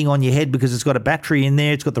heavy thing on your head because it's got a battery in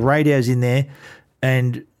there, it's got the radios in there,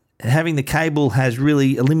 and having the cable has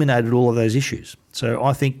really eliminated all of those issues. So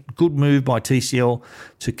I think good move by TCL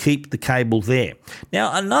to keep the cable there.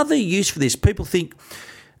 Now, another use for this, people think,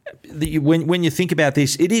 when you think about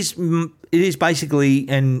this, it is basically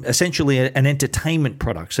and essentially an entertainment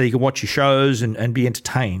product. So you can watch your shows and be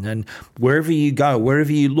entertained. And wherever you go,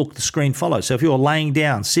 wherever you look, the screen follows. So if you're laying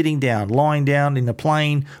down, sitting down, lying down in a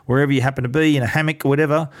plane, wherever you happen to be, in a hammock or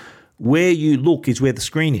whatever, where you look is where the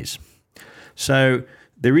screen is. So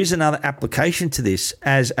there is another application to this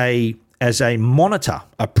as a monitor,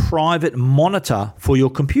 a private monitor for your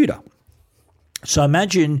computer. So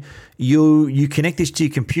imagine you connect this to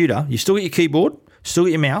your computer. You still got your keyboard, still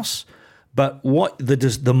got your mouse, but what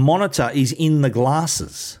the monitor is in the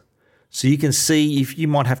glasses. So you can see if you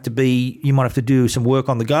might have to do some work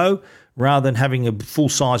on the go. Rather than having a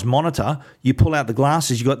full-size monitor, you pull out the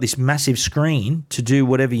glasses, you've got this massive screen to do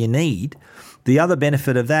whatever you need. The other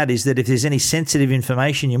benefit of that is that if there's any sensitive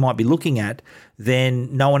information you might be looking at,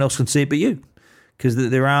 then no one else can see it but you. Because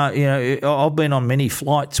there are, I've been on many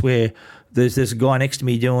flights where there's a guy next to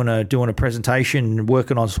me doing a presentation,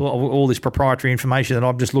 working on all this proprietary information, and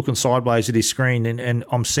I'm just looking sideways at his screen and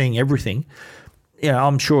I'm seeing everything.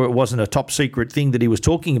 I'm sure it wasn't a top secret thing that he was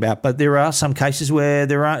talking about, but there are some cases where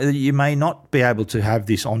you may not be able to have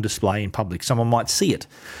this on display in public. Someone might see it.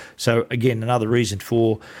 So again, another reason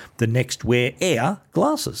for the next Wear Air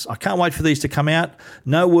glasses. I can't wait for these to come out.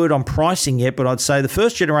 No word on pricing yet, but I'd say the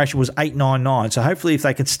first generation was $899. So hopefully if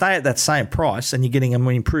they can stay at that same price and you're getting an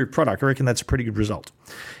improved product, I reckon that's a pretty good result.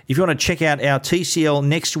 If you want to check out our TCL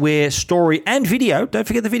Nextwear story and video, don't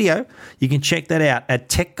forget the video, you can check that out at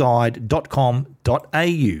techguide.com.au.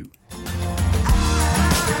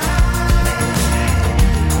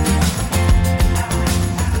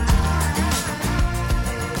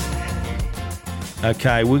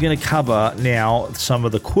 Okay, we're going to cover now some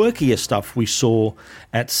of the quirkier stuff we saw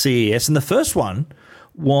at CES. And the first one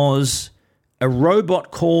was a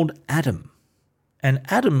robot called Adam. And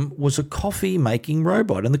Adam was a coffee-making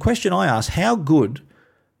robot. And the question I asked, how can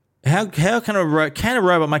a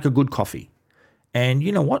robot make a good coffee? And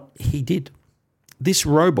you know what? He did. This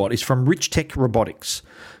robot is from Richtech Robotics.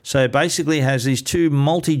 So basically it has these two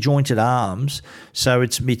multi-jointed arms. So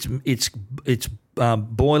it's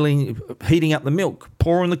boiling, heating up the milk,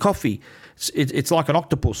 pouring the coffee. It's like an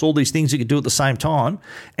octopus, all these things you could do at the same time.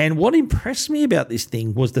 And what impressed me about this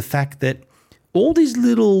thing was the fact that all these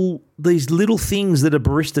little things that a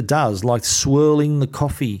barista does, like swirling the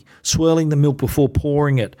coffee, swirling the milk before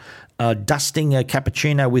pouring it, dusting a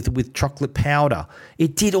cappuccino with chocolate powder,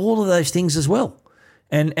 it did all of those things as well.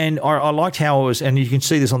 And I liked how it was, and you can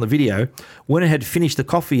see this on the video, when it had finished the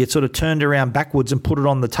coffee, it sort of turned around backwards and put it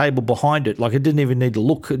on the table behind it. Like it didn't even need to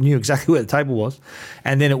look. It knew exactly where the table was.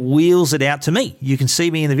 And then it wheels it out to me. You can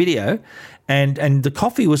see me in the video. And the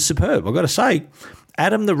coffee was superb. I've got to say,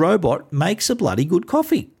 Adam the robot makes a bloody good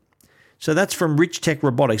coffee. So that's from Richtech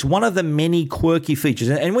Robotics, one of the many quirky features.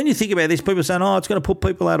 And when you think about this, people are saying, it's going to put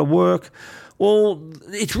people out of work. Well,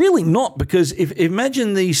 it's really not, because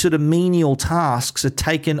imagine these sort of menial tasks are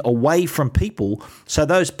taken away from people so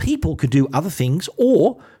those people could do other things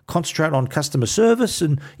or concentrate on customer service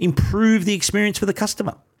and improve the experience for the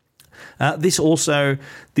customer. This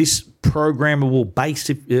programmable base,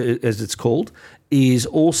 as it's called, is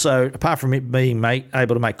also, apart from it being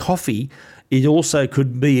able to make coffee, it also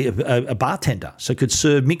could be a bartender, so it could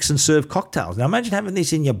mix and serve cocktails. Now imagine having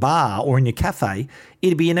this in your bar or in your cafe.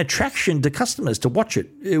 It'd be an attraction to customers to watch it.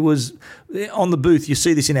 It was on the booth. You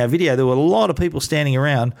see this in our video. There were a lot of people standing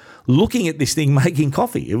around looking at this thing making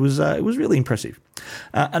coffee. It was really impressive.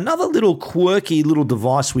 Another little quirky little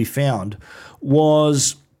device we found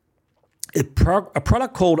was a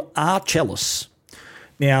product called Archellus.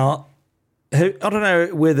 Now, I don't know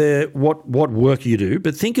what work you do,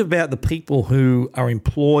 but think about the people who are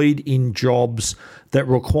employed in jobs that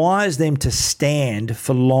requires them to stand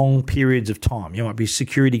for long periods of time. You might be a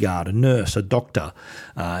security guard, a nurse, a doctor.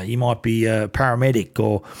 You might be a paramedic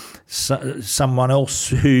or someone else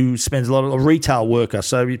who spends a retail worker.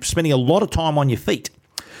 So you're spending a lot of time on your feet.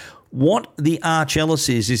 What the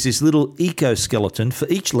Archellus is this little exoskeleton for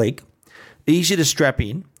each leg, easy to strap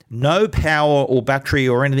in, no power or battery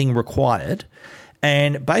or anything required.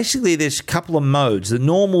 And basically there's a couple of modes. The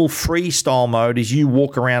normal freestyle mode is you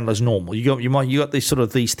walk around as normal. You got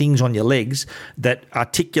these things on your legs that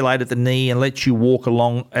articulate at the knee and let you walk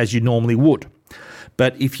along as you normally would.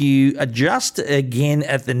 But if you adjust again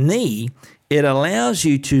at the knee, it allows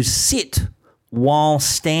you to sit while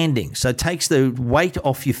standing. So it takes the weight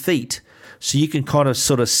off your feet so you can kind of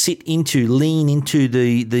sort of lean into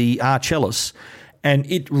the Archellus, and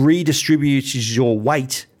it redistributes your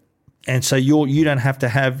weight, and so you don't have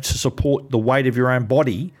to support the weight of your own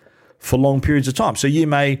body for long periods of time. So it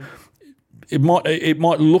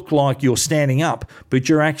might look like you're standing up, but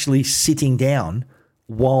you're actually sitting down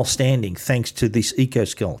while standing thanks to this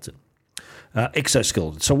exoskeleton.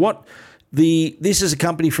 So this is a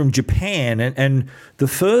company from Japan, and the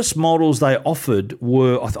first models they offered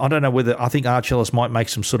were, I don't know whether, I think Archilus might make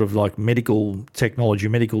some sort of like medical technology,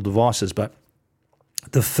 medical devices, but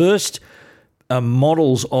the first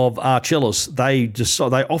models of Archilus,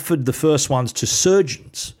 they offered the first ones to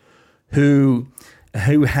surgeons who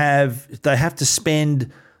have to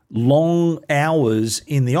spend long hours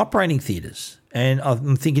in the operating theatres. And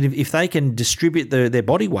I'm thinking if they can distribute their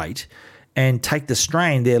body weight and take the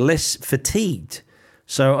strain, they're less fatigued.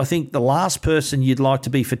 So I think the last person you'd like to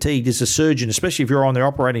be fatigued is a surgeon, especially if you're on their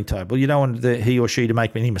operating table. You don't want he or she to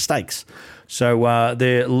make any mistakes. So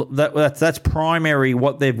that's primary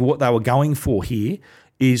what they were going for here,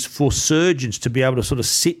 is for surgeons to be able to sort of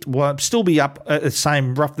sit, still be up at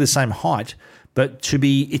roughly the same height, but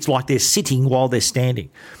it's like they're sitting while they're standing.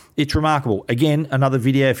 It's remarkable. Again, another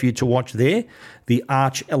video for you to watch there, the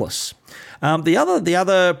Archilus. The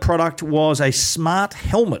other product was a smart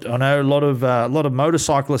helmet. I know a lot of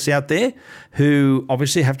motorcyclists out there who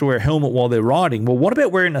obviously have to wear a helmet while they're riding. Well, what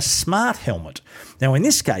about wearing a smart helmet? Now, in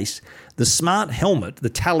this case, the smart helmet, the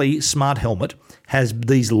Tally smart helmet, has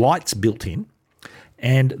these lights built in,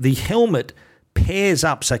 and the helmet pairs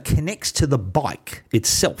up, so connects to the bike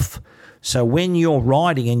itself. So when you're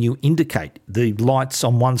riding and you indicate, the lights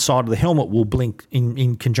on one side of the helmet will blink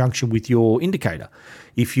in conjunction with your indicator.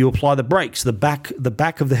 If you apply the brakes, the back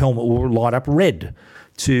of the helmet will light up red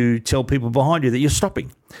to tell people behind you that you're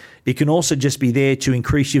stopping. It can also just be there to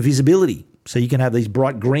increase your visibility. So you can have these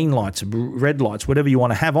bright green lights, red lights, whatever you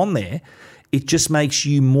want to have on there. It just makes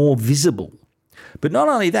you more visible. But not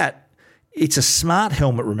only that, it's a smart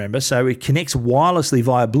helmet, remember, so it connects wirelessly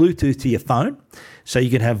via Bluetooth to your phone. So you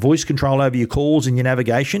can have voice control over your calls and your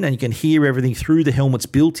navigation, and you can hear everything through the helmet's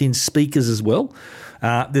built-in speakers as well.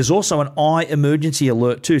 There's also an eye emergency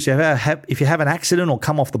alert too. So if you have an accident or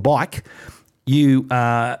come off the bike,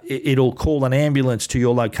 it'll call an ambulance to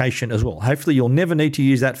your location as well. Hopefully you'll never need to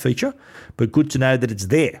use that feature, but good to know that it's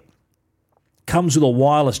there. Comes with a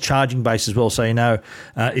wireless charging base as well, so you know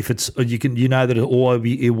that it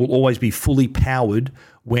will always be fully powered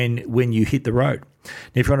when you hit the road.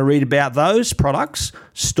 Now, if you want to read about those products,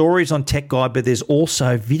 stories on Tech Guide, but there's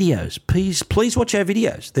also videos. Please watch our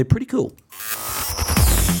videos; they're pretty cool.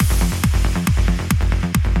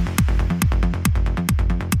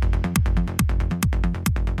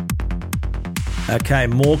 Okay,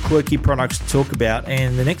 more quirky products to talk about,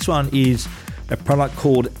 and the next one is a product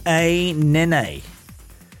called A Nene.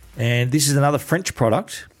 And this is another French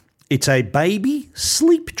product. It's a baby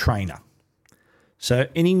sleep trainer. So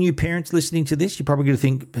any new parents listening to this, you're probably going to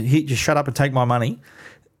think, hey, just shut up and take my money.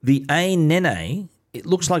 The A Nene, it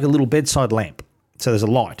looks like a little bedside lamp. So there's a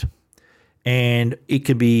light. And you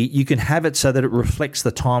can have it so that it reflects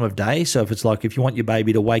the time of day. So if you want your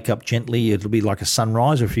baby to wake up gently, it'll be like a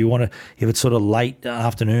sunrise. Or if it's sort of late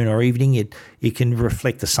afternoon or evening, it can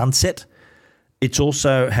reflect the sunset. It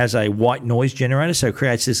also has a white noise generator, so it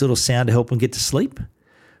creates this little sound to help them get to sleep.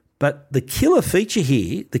 But the killer feature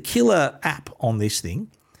here, the killer app on this thing,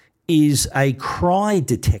 is a cry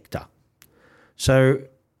detector. So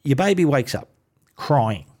your baby wakes up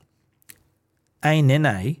crying. A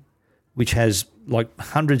Nene, which has like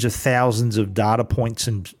hundreds of thousands of data points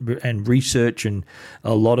and research, and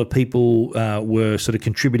a lot of people were sort of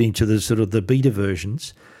contributing to the beta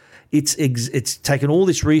versions. It's taken all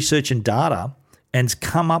this research and data and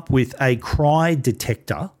come up with a cry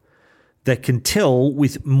detector that can tell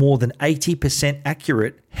with more than 80%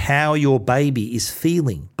 accurate how your baby is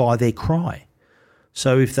feeling by their cry.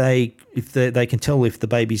 So if they can tell if the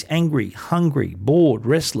baby's angry, hungry, bored,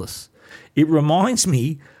 restless. It reminds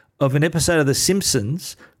me of an episode of The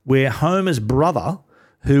Simpsons where Homer's brother,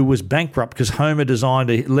 who was bankrupt because Homer his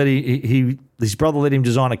brother let him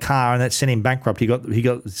design a car, and that sent him bankrupt. He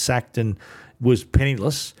got sacked and was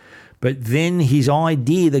penniless. But then his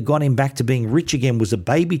idea that got him back to being rich again was a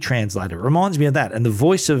baby translator. It reminds me of that. And the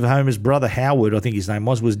voice of Homer's brother, Howard, I think his name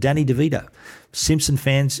was Danny DeVito. Simpson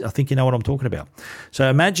fans, I think you know what I'm talking about. So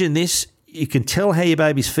imagine this. You can tell how your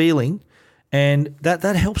baby's feeling, and that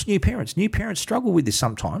helps new parents. New parents struggle with this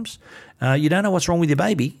sometimes. You don't know what's wrong with your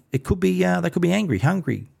baby. It could be they could be angry,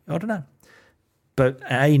 hungry. I don't know. But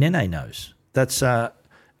A Nene knows. That's a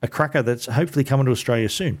cracker that's hopefully coming to Australia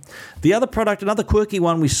soon. The other product, another quirky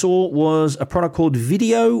one we saw, was a product called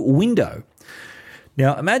Video Window.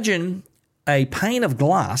 Now, imagine a pane of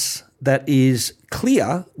glass that is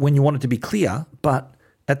clear when you want it to be clear, but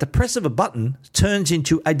at the press of a button turns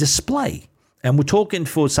into a display. And we're talking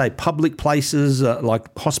for, say, public places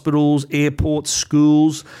like hospitals, airports,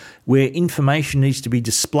 schools, where information needs to be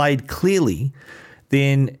displayed clearly.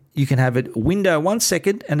 then you can have it window 1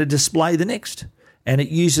 second and a display the next. And it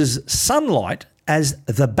uses sunlight as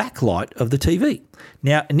the backlight of the TV.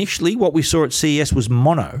 Now, initially what we saw at CES was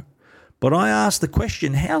mono, but I asked the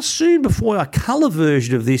question, how soon before a colour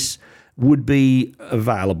version of this would be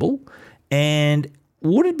available? And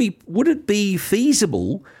would it be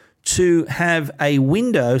feasible to have a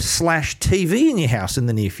window/TV in your house in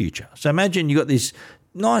the near future? So imagine you got this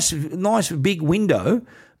nice big window,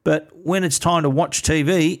 but when it's time to watch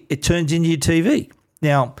TV, it turns into your TV.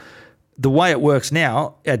 Now, the way it works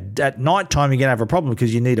now, at night time, you're going to have a problem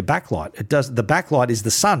because you need a backlight. The backlight is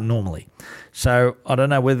the sun normally. So I don't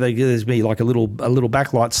know whether there's be like a little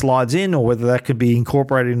backlight slides in, or whether that could be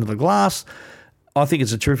incorporated into the glass. I think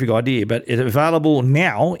it's a terrific idea, but it's available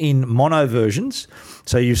now in mono versions.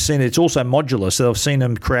 So you've seen it's also modular. So I've seen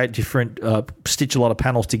them create different, stitch a lot of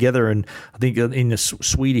panels together. And I think in the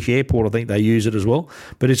Swedish airport, I think they use it as well.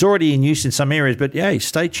 But it's already in use in some areas. But yeah,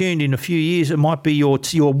 stay tuned. In a few years, it might be your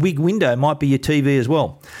big window, it might be your TV as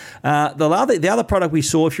well. The other product we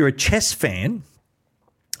saw, if you're a chess fan,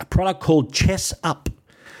 a product called Chess Up.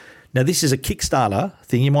 Now, this is a Kickstarter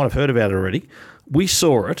thing. You might have heard about it already. We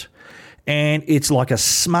saw it. And it's like a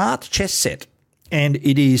smart chess set, and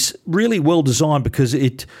it is really well designed because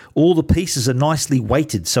all the pieces are nicely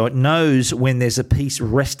weighted, so it knows when there's a piece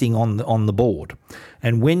resting on the board,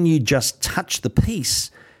 and when you just touch the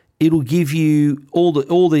piece, it'll give you all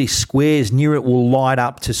the squares near it will light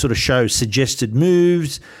up to sort of show suggested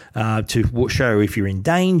moves, to show if you're in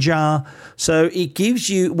danger. So it gives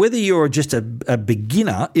you, whether you're just a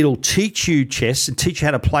beginner, it'll teach you chess and teach you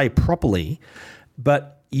how to play properly,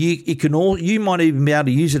 but you might even be able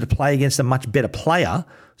to use it to play against a much better player.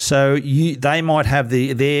 So they might have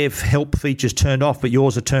their help features turned off, but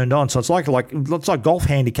yours are turned on. So it's like golf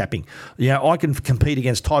handicapping. I can compete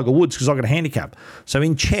against Tiger Woods because I got a handicap. So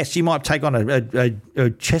in chess, you might take on a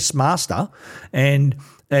chess master, and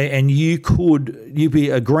you'd be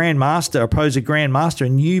a grandmaster, oppose a grandmaster,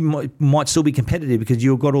 and you might still be competitive because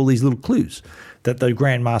you've got all these little clues that the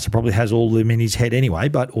grandmaster probably has all of them in his head anyway,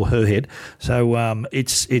 or her head. So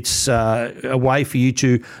it's a way for you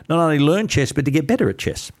to not only learn chess, but to get better at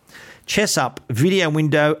chess. Chess Up, video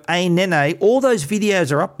window, a nene. All those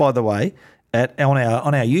videos are up, by the way, on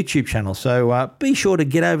our YouTube channel. So be sure to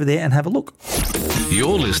get over there and have a look.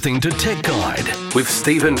 You're listening to Tech Guide with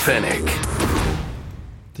Stephen Fennick.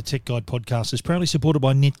 The Tech Guide podcast is proudly supported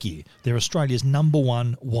by Netgear. They're Australia's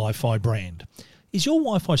 #1 Wi-Fi brand. Is your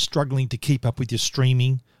Wi-Fi struggling to keep up with your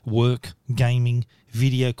streaming, work, gaming,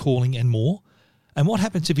 video calling and more? And what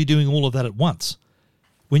happens if you're doing all of that at once?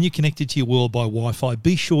 When you're connected to your world by Wi-Fi,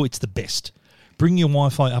 be sure it's the best. Bring your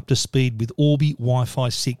Wi-Fi up to speed with Orbi Wi-Fi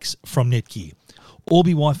 6 from Netgear.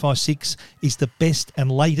 Orbi Wi-Fi 6 is the best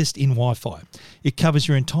and latest in Wi-Fi. It covers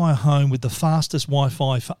your entire home with the fastest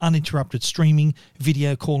Wi-Fi for uninterrupted streaming,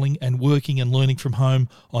 video calling and working and learning from home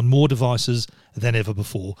on more devices than ever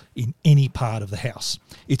before in any part of the house.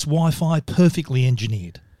 It's Wi-Fi perfectly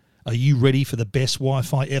engineered. Are you ready for the best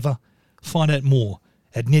Wi-Fi ever? Find out more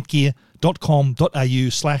at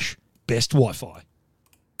netgear.com.au/best Wi-Fi.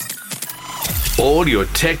 All your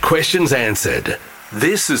tech questions answered.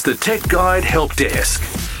 This is the Tech Guide Help Desk.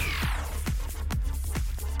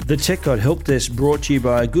 The Tech Guide Help Desk brought to you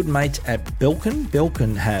by good mates at Belkin.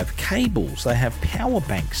 Belkin have cables, they have power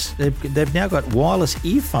banks, they've now got wireless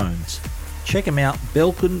earphones. Check them out,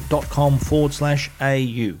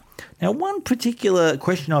 belkin.com/au. Now, one particular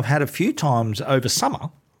question I've had a few times over summer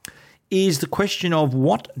is the question of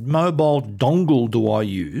what mobile dongle do I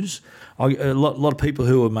use? A lot of people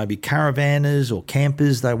who are maybe caravanners or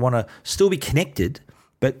campers, they want to still be connected,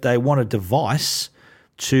 but they want a device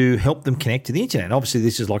to help them connect to the internet. Obviously,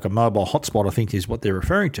 this is like a mobile hotspot, I think is what they're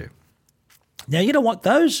referring to. Now, you know what?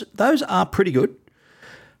 Those are pretty good,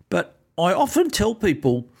 but I often tell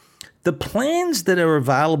people the plans that are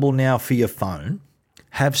available now for your phone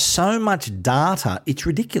have so much data, it's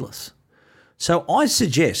ridiculous. So I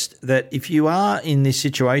suggest that if you are in this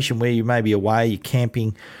situation where you may be away, you're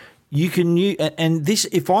camping, you can use, and this,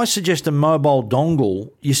 if I suggest a mobile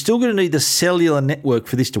dongle, you're still going to need the cellular network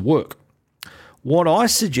for this to work. What I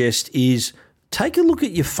suggest is take a look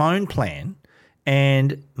at your phone plan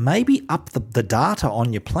and maybe up the data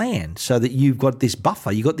on your plan so that you've got this buffer,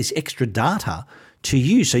 you've got this extra data to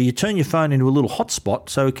use. So you turn your phone into a little hotspot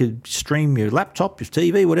so it could stream your laptop, your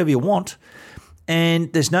TV, whatever you want, and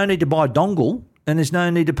there's no need to buy a dongle and there's no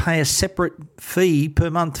need to pay a separate fee per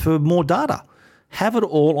month for more data. Have it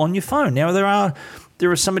all on your phone. Now, there are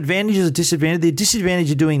some advantages and disadvantages. The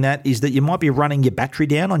disadvantage of doing that is that you might be running your battery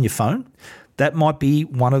down on your phone. That might be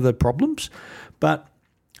one of the problems. But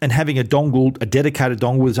and having a dedicated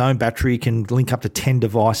dongle with its own battery, can link up to 10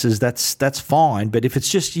 devices, that's fine. But if it's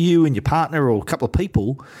just you and your partner or a couple of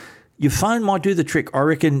people, your phone might do the trick. I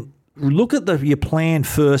reckon look at your plan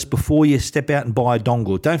first before you step out and buy a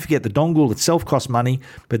dongle. Don't forget the dongle itself costs money,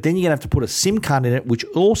 but then you're going to have to put a SIM card in it, which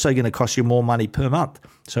also going to cost you more money per month.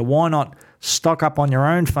 So why not stock up on your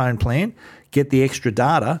own phone plan, get the extra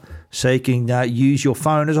data so you can use your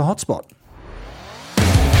phone as a hotspot.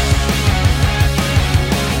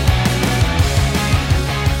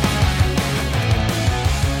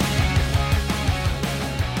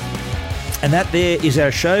 And that there is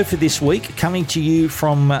our show for this week, coming to you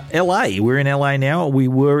from LA. We're in LA now. We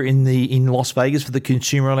were in Las Vegas for the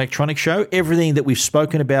Consumer Electronics Show. Everything that we've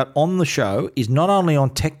spoken about on the show is not only on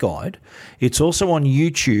Tech Guide, it's also on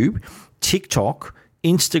YouTube, TikTok,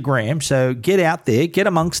 Instagram. So get out there, get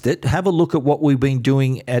amongst it, have a look at what we've been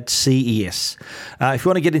doing at CES. If you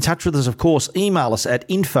want to get in touch with us, of course, email us at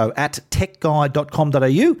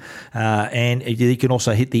info@techguide.com.au, and you can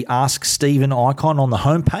also hit the Ask Stephen icon on the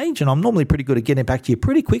homepage, and I'm normally pretty good at getting back to you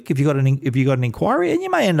pretty quick if you got an inquiry, and you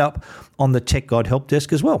may end up on the Tech Guide help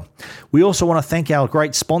desk as well. We also want to thank our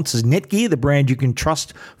great sponsors, Netgear, the brand you can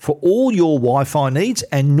trust for all your Wi-Fi needs,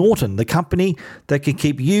 and Norton, the company that can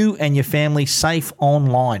keep you and your family safe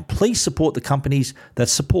online. Please support the companies that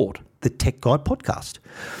support the Tech Guide podcast.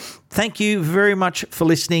 Thank you very much for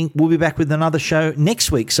listening. We'll be back with another show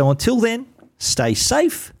next week. So until then, stay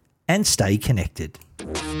safe and stay connected.